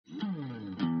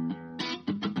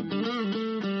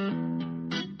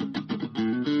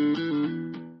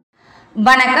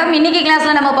வணக்கம். இன்னைக்கு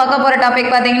கிளாஸ்ல நம்ம பார்க்க போற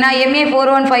டாபிக் பாத்தீங்கன்னா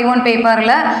MA4151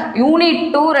 பேப்பர்ல யூனிட்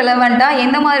 2 ரெலவெண்டா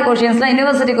எந்த மாதிரி क्वेश्चंसலாம்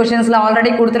யுனிவர்சிட்டி क्वेश्चंसல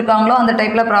ஆல்ரெடி கொடுத்திருக்காங்களோ அந்த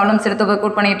டைப்ல ப்ராப்ளம்ஸ் எடுத்து ஒர்க்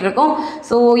அவுட் பண்ணிட்டு இருக்கோம்.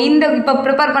 சோ இந்த இப்ப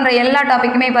ப்ரிப்பேர் பண்ற எல்லா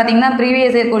டாபிக்குமே பாத்தீங்கன்னா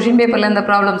ப்ரீவியஸ் இயர் क्वेश्चन பேப்பர்ல இந்த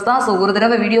ப்ராப்ளம்ஸ் தான். சோ ஒரு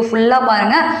தடவை வீடியோ ஃபுல்லா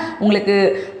பாருங்க, உங்களுக்கு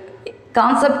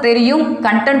கான்செப்ட் தெரியும்,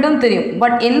 கண்டென்ட்டும் தெரியும்.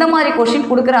 பட் எந்த மாதிரி क्वेश्चन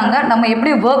கொடுக்குறாங்க, நம்ம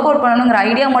எப்படி ஒர்க் அவுட் பண்ணணுங்கிற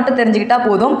ஐடியா மட்டும் தெரிஞ்சுக்கிட்டா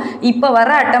போதும். இப்போ வர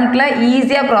அட்டெம்ப்ட்ல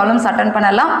ஈஸியாக ப்ராப்ளம்ஸ் அட்டெண்ட்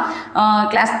பண்ணலாம்.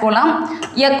 கிளாஸ் போகலாம்.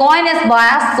 A coin is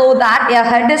biased so that a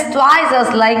head is twice as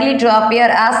likely to appear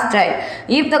as tail.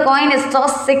 If the coin is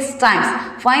tossed 6 times,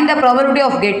 find the probability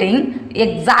of getting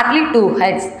exactly 2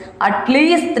 heads, at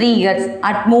least 3 heads,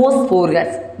 at most 4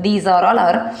 heads. These are all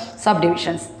our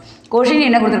subdivisions. Question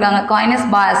என்ன கொடுத்திருக்காங்க, coin is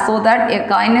biased so that a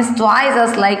coin is twice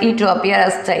as likely to appear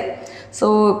as tail. So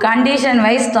condition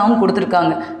wise term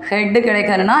கொடுத்திருக்காங்க. head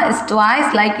கிடைக்கணும்னா is twice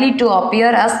likely to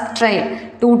appear as tail.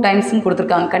 2 times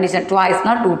கொடுத்திருக்காங்க. condition twice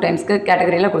னா 2 times க்கு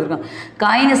கேட்டகரியில கொடுத்திருக்காங்க.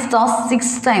 coin is tossed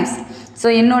 6 times. So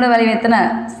என்னோட value எத்தனை,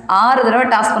 6 தடவை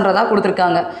டாஸ் பண்ணுறதா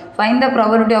கொடுத்துருக்காங்க. Find the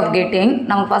probability of getting,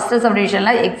 நம்ம ஃபஸ்ட்டு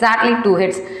சப்டிவிஷனில் எக்ஸாக்ட்லி 2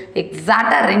 ஹெட்ஸ்,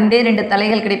 எக்ஸாக்டாக 2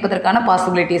 தலைகள் கிடைப்பதற்கான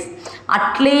பாசிபிலிட்டிஸ்.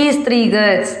 அட்லீஸ்ட் 3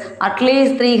 ஹெட்ஸ்,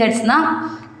 அட்லீஸ்ட் 3 ஹெட்ஸ்னால்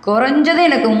குறைஞ்சது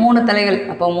எனக்கு 3 தலைகள்,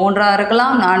 அப்போ 3ஆக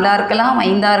இருக்கலாம், 4ஆக இருக்கலாம்,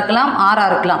 5ஆக இருக்கலாம்,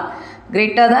 6ஆக இருக்கலாம்.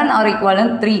 கிரேட்டர் தேன் ஆர் ஈக்குவல்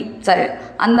 3, சரி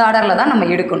அந்த ஆர்டரில் தான் நம்ம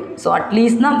எடுக்கணும். ஸோ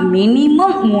அட்லீஸ்ட்னால்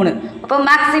மினிமம் 3, அப்போ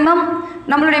மேக்ஸிமம்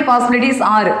நம்மளுடைய பாசிபிலிட்டிஸ்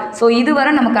 6. ஸோ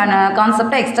இதுவரை நமக்கான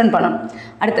கான்செப்டை எக்ஸ்டெண்ட் பண்ணணும்.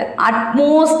 அடுத்து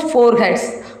அட்மோஸ்ட் 4 ஹெட்ஸ்,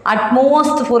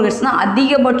 அட்மோஸ்ட் 4 ஹெட்ஸ்னால்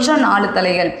அதிகபட்சம் 4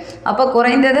 தலைகள், அப்போ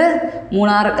குறைந்தது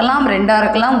 3ஆக இருக்கலாம், 2ஆக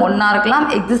இருக்கலாம், 1ஆக இருக்கலாம்,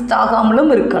 எக்ஸிஸ்ட்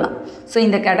ஆகாமலும் இருக்கலாம். ஸோ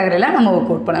இந்த கேட்டகரியில் நம்ம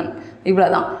ஒர்க் அவுட் பண்ணணும்.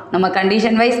 இவ்வளோதான் நம்ம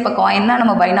கண்டிஷன் வைஸ். இப்போ காயின்னா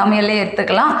நம்ம பைனாமியல்லே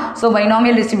எடுத்துக்கலாம். ஸோ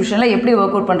பைனாமியல் டிஸ்ட்ரிபியூஷனில் எப்படி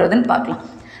ஒர்க் அவுட் பண்ணுறதுன்னு பார்க்கலாம்.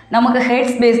 நமக்கு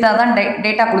ஹெட்ஸ் பேஸ்டாக தான்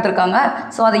டேட்டா கொடுத்துருக்காங்க.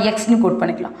 ஸோ அதை எக்ஸ்னு கோட்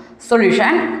பண்ணிக்கலாம்.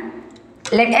 Solution,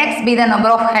 let x be the number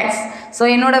of heads. So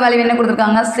என்னோட வேல்யூ என்ன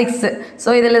கொடுத்துருக்காங்க, 6. ஸோ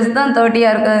இது லெஸ் தான் 30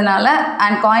 இருக்கிறதுனால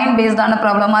அண்ட் காயின் பேஸ்டான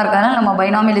ப்ராப்ளமாக இருக்கிறதுனால நம்ம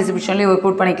பைனாமியல் டிஸ்ட்ரிபியூஷன்லேயே ஒர்க்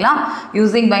அவுட் பண்ணிக்கலாம்.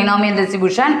 Using binomial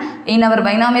distribution in our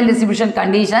binomial distribution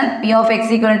condition p of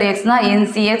x equal to x னா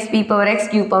ncx p power x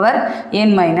q power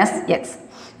n minus x.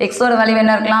 எக்ஸோட வேல்யூ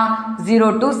என்ன இருக்கலாம்,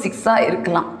 0 to 6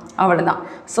 இருக்கலாம், அவ்வளோதான்.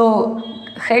 ஸோ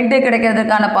ஹெட்டு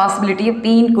கிடைக்கிறதுக்கான பாசிபிலிட்டியை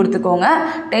பீன்னு கொடுத்துக்கோங்க,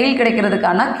 டெய்ல்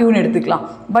கிடைக்கிறதுக்கான க்யூன்னு எடுத்துக்கலாம்.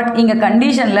 பட் இங்கே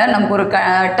கண்டிஷனில் நமக்கு ஒரு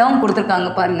டேர்ம் கொடுத்துருக்காங்க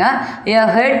பாருங்கள், a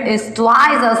head is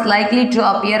twice as likely to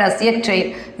appear as a tail.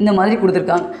 இந்த மாதிரி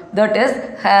கொடுத்துருக்காங்க. that is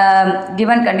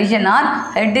given condition are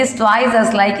head is twice as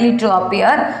likely to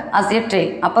appear as a tail.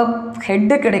 அப்போ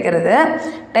ஹெட்டு கிடைக்கிறது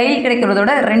டெய்ல்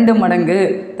கிடைக்கிறதோட 2 மடங்கு,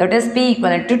 that is p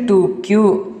equal to 2q.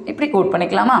 இப்படி code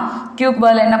பண்ணிக்கலாமா. க்யூக்கு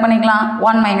பதில் என்ன பண்ணிக்கலாம்,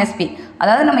 1 minus p.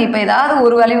 அதாவது நம்ம இப்போ ஏதாவது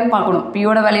ஒரு வேல்யூ பார்க்கணும்,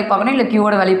 பியோட வேல்யூ பார்க்கணும், இல்லை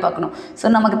கியூவோட வேல்யூ பார்க்கணும். ஸோ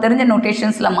நமக்கு தெரிஞ்ச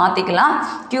நோட்டேஷன்ஸில் மாற்றிக்கலாம்.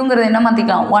 கியூங்கிறது என்ன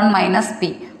மாற்றிக்கலாம், 1 minus p.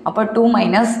 அப்போ 2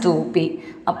 minus 2p.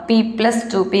 p plus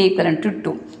 2p equivalent to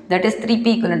 2. that is 3p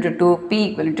equivalent to 2, p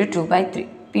equivalent to 2/3.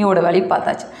 பியோட வேல்யூ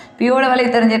பார்த்தாச்சு. பியோட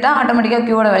வேல்யூ தெரிஞ்சிட்டா ஆட்டோமேட்டிக்காக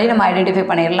கியூவோட வேல்யூ நம்ம ஐடென்டிஃபை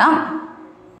பண்ணிடலாம்.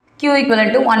 q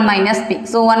equivalent to 1 minus p.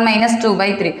 So 1 minus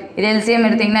 2/3. இது LCM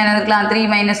எடுத்தீங்கன்னா என்ன இருக்கலாம், 3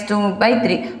 minus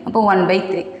 2/3. அப்போ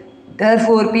 1/3.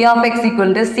 Therefore p of x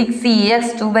equal to 6cx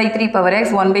 2/3 power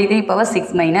x 1/3 power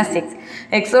 6 minus x.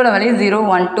 x ஓட வேல்யூ 0,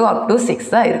 1, 2 up to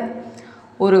 6 இருக்கு.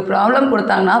 ஒரு ப்ராப்ளம்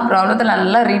கொடுத்தாங்கன்னா ப்ராப்ளத்தில்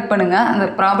நல்லா ரீட் பண்ணுங்கள். அந்த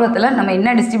ப்ராப்ளத்தில் நம்ம என்ன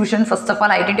distribution first of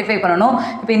all identify பண்ணணும்.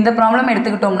 இப்போ இந்த ப்ராப்ளம்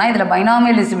எடுத்துக்கிட்டோம்னா இதில்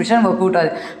பைனாமியல் டிஸ்ட்ரிபியூஷன் ஒர்க் அவுட்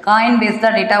ஆகுது. காயின்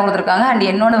பேஸ்டாக டேட்டா கொடுத்துருக்காங்க அண்ட்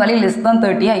என்னோட வேல்யூ லெஸ் தான்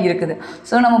 30 இருக்குது.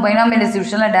 ஸோ நம்ம பைனாமியல்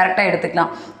டிஸ்ட்ரிபியூஷனில் டேரெக்டாக எடுத்துக்கலாம்.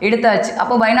 எடுத்தாச்சு.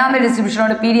 அப்போ பைனாமியல்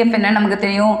டிஸ்ட்ரிபியூஷனோட பிடிஎஃப் என்ன நமக்கு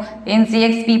தெரியும்,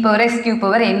 ncx p power x q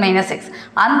power n minus x.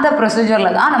 அந்த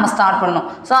ப்ரொசீஜரில் தான் நம்ம ஸ்டார்ட் பண்ணணும்.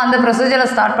 ஸோ அந்த ப்ரொசீஜரை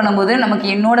ஸ்டார்ட் பண்ணும்போது நமக்கு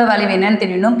என்னோட வேல்யூ என்னன்னு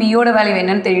தெரியணும், பியோட வேல்யூ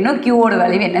என்னன்னு தெரியணும், கியூவோட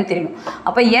வேல்யூ என்னன்னு தெரியணும்.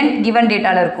 அப்போ n கிவன் டேட்டா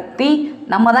இருக்கும், p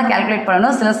நம்ம தான் கால்குலேட்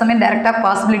பண்ணணும். சில சமயம் டைரெக்டாக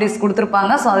பாசிபிலிட்டிஸ்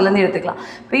கொடுத்துருப்பாங்க. ஸோ அதுலேருந்து எடுத்துக்கலாம்.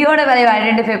 பியோட வேல்யூ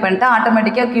ஐடென்டிஃபை பண்ணிட்டா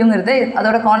ஆட்டோமேட்டிக்காக கியூங்கிறது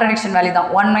அதோட கான்ட்ரடிக்ஷன் வேல்யூ தான்,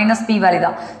 1 minus p வேல்யூ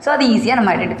தான். ஸோ அது ஈஸியாக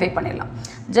நம்ம ஐடென்டிஃபை பண்ணிடலாம்.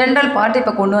 ஜென்ரல் பார்ட்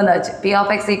இப்போ கொண்டு வந்தாச்சு. p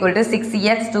of x equal to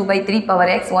 6cx 2/3 power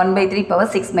x 1/3 power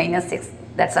 6 minus x.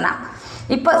 that's an app.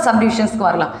 இப்போ சப்டிவிஷன்ஸ்க்கு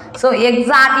வரலாம். ஸோ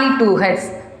எக்ஸாக்ட்லி 2 heads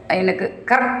எனக்கு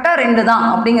கரெக்டாக 2 தான்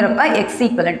அப்படிங்கிறப்ப x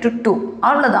equivalent to 2.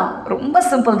 அவ்வளோதான், ரொம்ப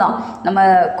சிம்பிள் தான். நம்ம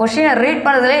கொஷினை ரீட்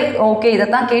பண்ணுறதுலே ஓகே இதை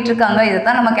தான் கேட்டிருக்காங்க, இதை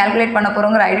தான் நம்ம கேல்குலேட் பண்ண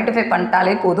போகிறோங்கிற ஐடென்டிஃபை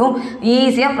பண்ணிட்டாலே போதும்,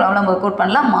 ஈஸியாக ப்ராப்ளம் ஒர்க் அவுட்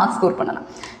பண்ணலாம், மார்க்ஸ் ஸ்கோர் பண்ணலாம்.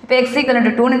 இப்போ x equivalent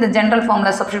to 2 இந்த ஜென்ரல்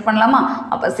ஃபார்மில் சப்ஸ்டிட் பண்ணலாமா.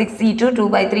 அப்போ 6c2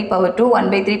 2/3 power 2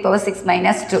 1/3 power 6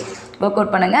 minus 2 work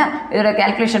out பண்ணுங்கள். இதோட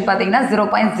கேல்குலேஷன் பார்த்தீங்கன்னா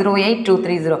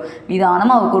 0.08230.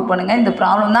 நிதானமாக ஒர்க் அவுட் பண்ணுங்கள். இந்த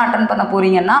ப்ராப்ளம் தான் அட்டன் பண்ண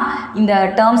போகிறீங்கன்னா இந்த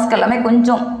டேர்ம்ஸ்க்கு எல்லாமே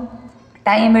கொஞ்சம்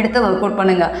டைம் எடுத்து ஒர்க் அவுட்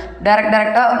பண்ணுங்கள்.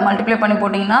 டேரெக்டாக மல்டிப்ளை பண்ணி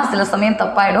போட்டிங்கன்னா சில சமயம்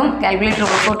தப்பாயிடும்.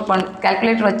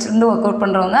 கேல்குலேட்டர் வச்சுருந்து ஒர்க் அவுட்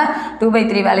பண்ணுறவங்க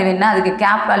 2/3 வேல்யூ என்ன, அதுக்கு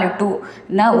கேப் வேல்யூ 2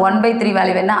 என்ன, 1/3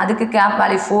 வேல்யூ என்ன, அதுக்கு கேப்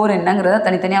வேல்யூ 4 என்னங்கிறத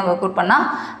தனித்தனியாக ஒர்க் அவுட் பண்ணால்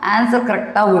ஆன்சர்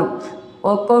கரெக்டாக வரும்.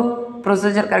 ஒர்க் அவுட்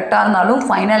ப்ரொசீஜர் கரெக்டாக இருந்தாலும்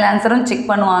ஃபைனல் ஆன்சரும் செக்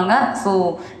பண்ணுவாங்க. ஸோ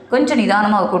கொஞ்சம்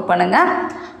நிதானமாக ஒர்க் அவுட் பண்ணுங்கள்.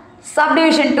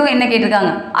 Subdivision 2 என்ன கேட்டிருக்காங்க,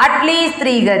 at least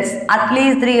 3 gets.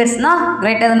 At least 3 getsனா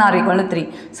greater than or equal to 3.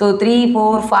 So 3,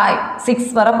 4, 5, 6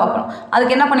 வர பார்க்கணும்.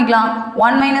 அதுக்கு என்ன பண்ணிக்கலாம்,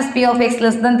 1 minus p of x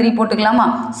less than 3 போட்டுக்கலாமா.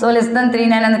 ஸோ less than 3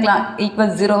 என்ன இருக்கலாம்,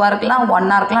 ஈக்குவல் 0 இருக்கலாம்,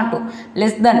 1 இருக்கலாம், 2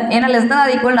 less than. ஏன்னா less than or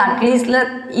equal to அட்லீஸ்டில்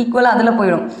equal அதில்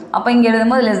போயிடும். அப்போ இங்கே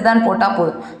எழுதும்போது less than போட்டால்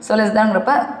போதும். ஸோ less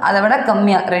thanங்கிறப்ப அதை விட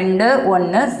கம்மியாக 2, 1,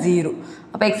 0.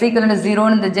 அப்போ x equal to 0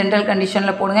 இந்த ஜென்ரல்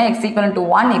கண்டிஷனில் போடுங்க. x equal to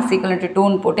 1, x equal to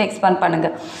 2 போட்டு எக்ஸ்பேண்ட்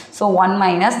பண்ணுங்கள். ஸோ 1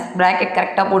 மைனஸ் ப்ராக்கெட்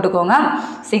கரெக்டாக போட்டுக்கோங்க.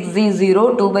 6 0,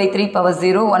 2/3 power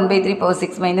 0, 1/3 power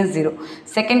 6 minus 0.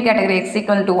 Second category x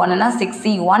equal to 1னா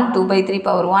 6c1, 2/3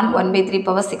 power 1, 1/3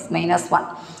 power 6 minus 1.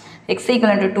 x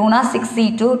equal to 2னா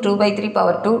 6c2, 2/3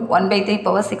 power 2, 1/3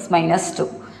 power 6 minus 2.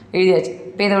 எழுதியாச்சு.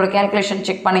 இப்போ இதோட கேல்குலேஷன்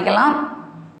செக் பண்ணிக்கலாம்.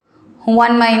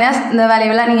 1 minus இந்த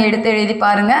வேல்யூவெல்லாம் நீங்கள் எடுத்து எழுதி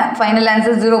பாருங்கள். ஃபைனல்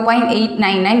ஆன்சர்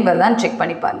 0.899 வருதான்னு செக்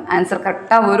பண்ணி பாருங்கள். ஆன்சர்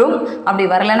கரெக்டாக வரும். அப்படி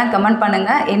வரலைன்னா கமெண்ட்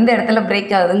பண்ணுங்கள். எந்த இடத்துல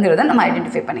பிரேக் ஆகுதுங்கிறத நம்ம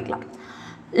ஐடென்டிஃபை பண்ணிக்கலாம்.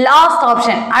 Last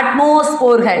option utmost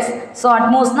 4 heads. So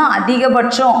அட்மோஸ்ட்னா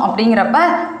அதிகபட்சம் அப்படிங்கிறப்ப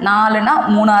 4னா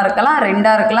 3 இருக்கலாம்,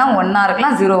 2 இருக்கலாம், 1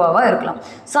 இருக்கலாம், 0 இருக்கலாம்.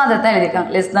 ஸோ அதை தான்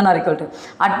எழுதியிருக்காங்க less than or equal to.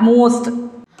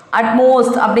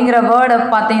 Utmost அப்படிங்கிற வேர்டை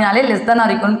பார்த்தீங்கனாலே less than or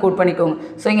equal code பண்ணிக்கோங்க.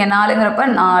 ஸோ இங்கே 4ங்கிறப்ப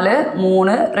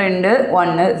 4, 3, 2,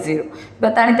 1, 0. இப்போ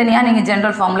தனித்தனியாக நீங்கள்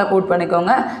ஜென்ரல் ஃபார்மில் கோட்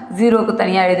பண்ணிக்கோங்க. 0க்கு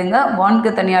தனியாக எழுதுங்க,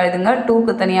 1க்கு தனியாக எழுதுங்க,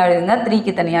 2க்கு தனியாக எழுதுங்க,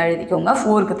 3க்கு தனியாக எழுதிக்கோங்க,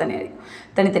 4க்கு தனியாக எழுதுங்க.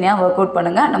 தனித்தனியாக ஒர்க் அவுட்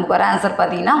பண்ணுங்கள். நமக்கு வர ஆன்சர்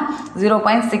பார்த்தீங்கன்னா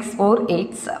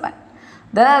 0.6487.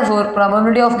 Therefore,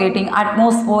 probability of getting at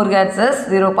most 4 gets is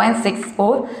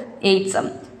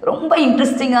 0.6487. ரொம்ப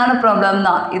இன்ட்ரெஸ்டிங்கான ப்ராப்ளம்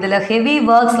தான். இதில் ஹெவி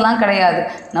ஒர்க்ஸ்லாம் கிடையாது.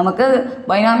 நமக்கு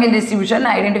பைனாமியல் டிஸ்ட்ரிபியூஷன்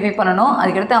ஐடென்டிஃபை பண்ணணும்.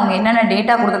 அதுக்கடுத்து அவங்க என்னென்ன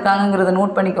டேட்டா கொடுத்துருக்காங்கிறத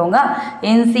நோட் பண்ணிக்கோங்க.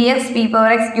 NCX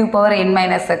P⁴X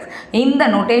Q⁴n−x இந்த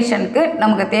நோட்டேஷனுக்கு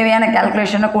நமக்கு தேவையான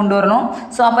கேல்குலேஷனை கொண்டு வரணும்.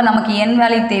 ஸோ அப்போ நமக்கு n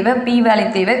வேல்யூ தேவை, p வேல்யூ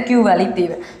தேவை, q வேல்யூ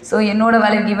தேவை. ஸோ என்னோட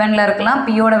வேல்யூ கிவனில் இருக்கலாம்,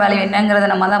 பியோட வேல்யூ என்னங்கிறத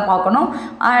நம்ம தான் பார்க்கணும்.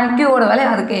 அண்ட் க்யூவோட வேல்யூ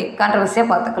அதுக்கு கான்ட்ரவர்சியாக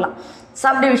பார்த்துக்கலாம்.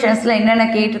 சப்டிவிஷன்ஸில் என்னென்ன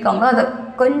கேட்டிருக்காங்களோ அதை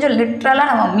கொஞ்சம் லிட்ரலாக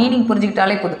நம்ம மீனிங்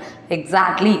புரிஞ்சுக்கிட்டாலே போதும்.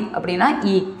 எக்ஸாக்ட்லி அப்படின்னா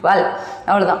ஈக்குவல்,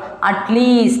 அவ்வளோதான்.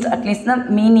 அட்லீஸ்ட்னா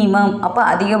மினிமம், அப்போ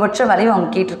அதிகபட்ச வேல்யூ அவங்க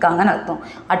கேட்டிருக்காங்கன்னு அர்த்தம்.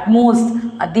 அட்மோஸ்ட்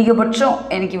அதிகபட்சம்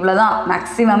எனக்கு இவ்வளோ தான்,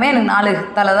 மேக்ஸிமமே எனக்கு 4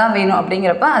 தலை தான் வேணும்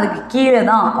அப்படிங்கிறப்ப அதுக்கு கீழே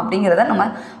தான் அப்படிங்கிறத நம்ம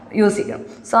யோசிக்கணும்.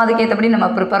 ஸோ அதுக்கேற்றபடி நம்ம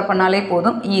ப்ரிப்பேர் பண்ணாலே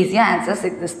போதும். ஈஸியாக ஆன்சர்ஸ்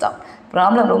எக்ஸிஸ்ட் ஆகும்.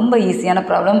 ப்ராப்ளம் ரொம்ப ஈஸியான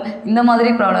ப்ராப்ளம். இந்த மாதிரி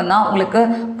ப்ராப்ளம் தான் உங்களுக்கு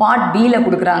பார்ட் பியில்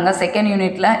கொடுக்குறாங்க. செகண்ட்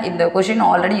யூனிட்டில் இந்த கொஷின்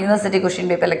ஆல்ரெடி யூனிவர்சிட்டி கொஷின்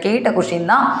பேப்பரில் கேட்ட கொஷின்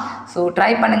தான். ஸோ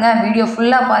ட்ரை பண்ணுங்கள், வீடியோ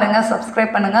ஃபுல்லாக பாருங்கள்,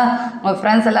 சப்ஸ்கிரைப் பண்ணுங்கள், உங்கள்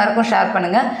ஃப்ரெண்ட்ஸ் எல்லாருக்கும் ஷேர்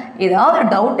பண்ணுங்கள். ஏதாவது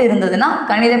டவுட் இருந்ததுன்னா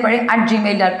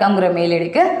KanithaPezhai@gmail.com மெயில்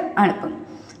ஐடிக்கு அனுப்புங்க.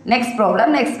 நெக்ஸ்ட்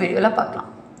ப்ராப்ளம் நெக்ஸ்ட் வீடியோவில் பார்க்கலாம்.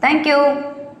 தேங்க்யூ.